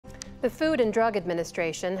The Food and Drug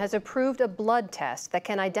Administration has approved a blood test that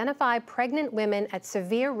can identify pregnant women at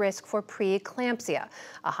severe risk for preeclampsia,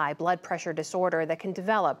 a high blood pressure disorder that can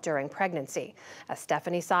develop during pregnancy. As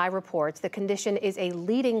Stephanie Sy reports, the condition is a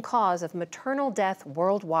leading cause of maternal death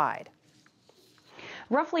worldwide.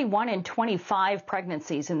 Roughly 1 in 25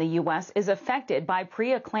 pregnancies in the U.S. is affected by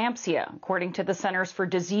preeclampsia, according to the Centers for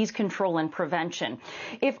Disease Control and Prevention.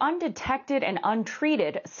 If undetected and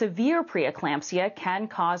untreated, severe preeclampsia can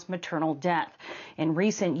cause maternal death. In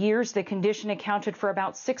recent years, the condition accounted for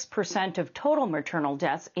about 6% of total maternal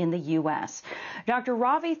deaths in the U.S. Dr.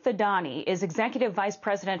 Ravi Thadhani is Executive Vice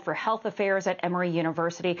President for Health Affairs at Emory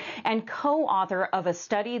University and co-author of a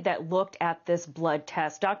study that looked at this blood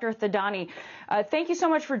test. Dr. Thadhani, thank you so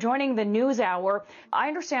much for joining the News Hour. I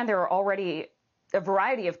understand there are already a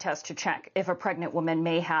variety of tests to check if a pregnant woman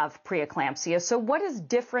may have preeclampsia. So what is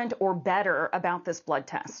different or better about this blood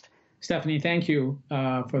test? Stephanie, thank you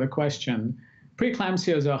for the question.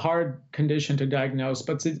 Preeclampsia is a hard condition to diagnose,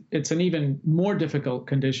 but it's an even more difficult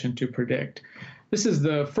condition to predict. This is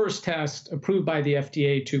the first test approved by the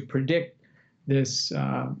FDA to predict this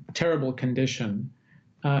terrible condition.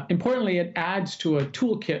 Importantly, it adds to a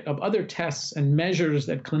toolkit of other tests and measures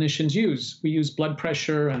that clinicians use. We use blood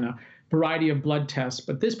pressure and a variety of blood tests,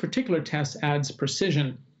 but this particular test adds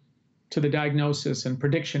precision to the diagnosis and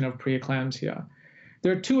prediction of preeclampsia.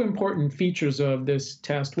 There are two important features of this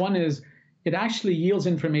test. One is it actually yields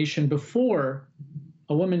information before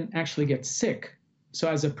a woman actually gets sick. So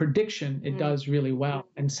as a prediction, it does really well.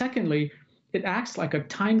 And secondly, it acts like a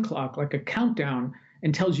time clock, like a countdown,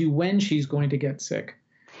 and tells you when she's going to get sick.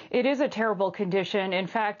 It is a terrible condition. In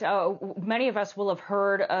fact, many of us will have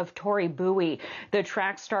heard of Tori Bowie, the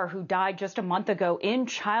track star who died just a month ago in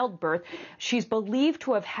childbirth. She's believed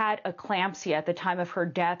to have had eclampsia at the time of her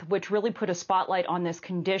death, which really put a spotlight on this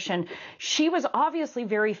condition. She was obviously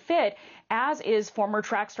very fit, as is former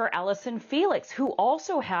track star Allison Felix, who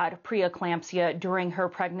also had preeclampsia during her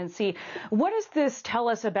pregnancy. What does this tell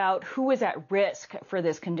us about who is at risk for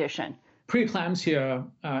this condition? Preeclampsia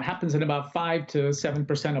happens in about 5 to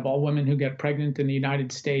 7% of all women who get pregnant in the United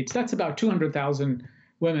States. That's about 200,000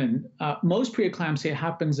 women. Most preeclampsia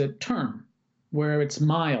happens at term, where it's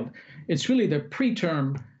mild. It's really the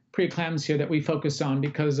preterm preeclampsia that we focus on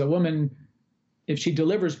because a woman, if she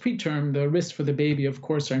delivers preterm, the risks for the baby, of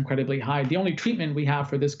course, are incredibly high. The only treatment we have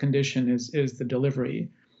for this condition is the delivery.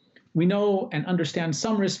 We know and understand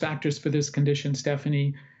some risk factors for this condition,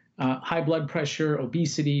 Stephanie. High blood pressure,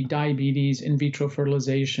 obesity, diabetes, in vitro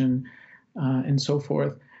fertilization, and so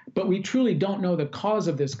forth. But we truly don't know the cause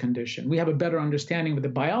of this condition. We have a better understanding of the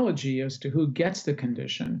biology as to who gets the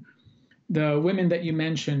condition. The women that you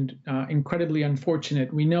mentioned, incredibly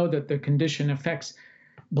unfortunate. We know that the condition affects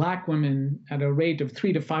Black women at a rate of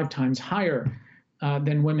 3 to 5 times higher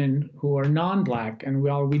than women who are non-Black. And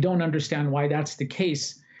while we don't understand why that's the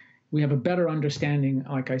case, we have a better understanding,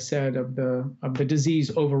 like I said, of the disease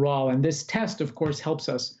overall. And this test, of course, helps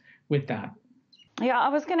us with that. Yeah, I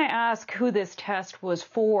was going to ask who this test was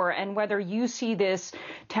for and whether you see this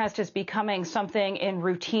test as becoming something in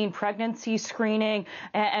routine pregnancy screening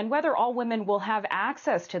and whether all women will have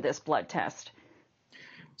access to this blood test.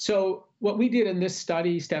 So what we did in this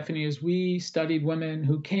study, Stephanie, is we studied women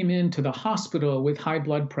who came into the hospital with high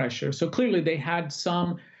blood pressure. So clearly they had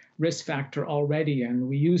some risk factor already, and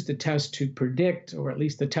we used the test to predict, or at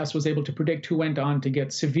least the test was able to predict who went on to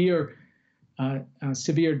get severe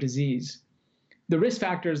disease. The risk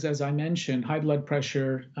factors, as I mentioned, high blood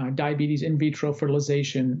pressure, diabetes, in vitro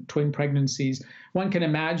fertilization, twin pregnancies. One can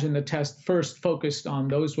imagine the test first focused on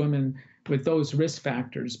those women with those risk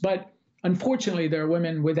factors. But unfortunately, there are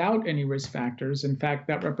women without any risk factors. In fact,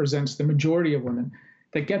 that represents the majority of women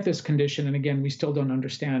that get this condition. And again, we still don't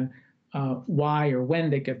understand why or when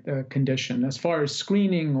they get the condition. As far as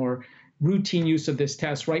screening or routine use of this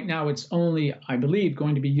test, right now it's only, I believe,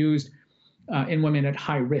 going to be used in women at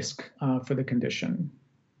high risk for the condition.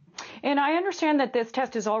 And I understand that this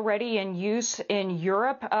test is already in use in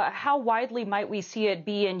Europe. How widely might we see it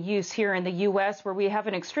be in use here in the U.S., where we have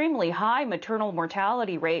an extremely high maternal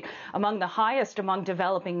mortality rate, among the highest among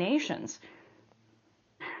developing nations?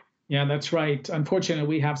 Yeah, that's right. Unfortunately,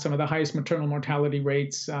 we have some of the highest maternal mortality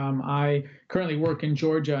rates. I currently work in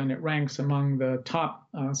Georgia, and it ranks among the top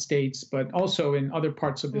states, but also in other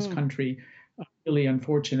parts of this country. Really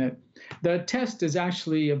unfortunate. The test is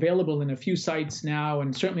actually available in a few sites now,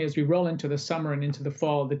 and certainly as we roll into the summer and into the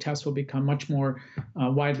fall, the test will become much more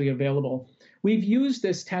widely available. We've used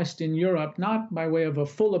this test in Europe, not by way of a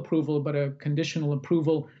full approval, but a conditional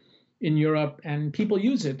approval in Europe, and people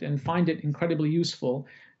use it and find it incredibly useful.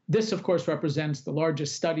 This, of course, represents the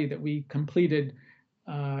largest study that we completed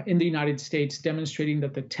in the United States, demonstrating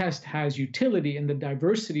that the test has utility in the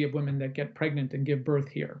diversity of women that get pregnant and give birth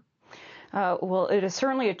here. Well, it is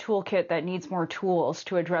certainly a toolkit that needs more tools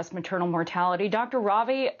to address maternal mortality. Dr.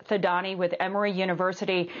 Ravi Thadhani with Emory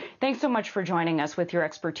University, thanks so much for joining us with your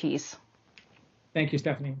expertise. Thank you,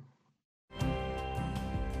 Stephanie.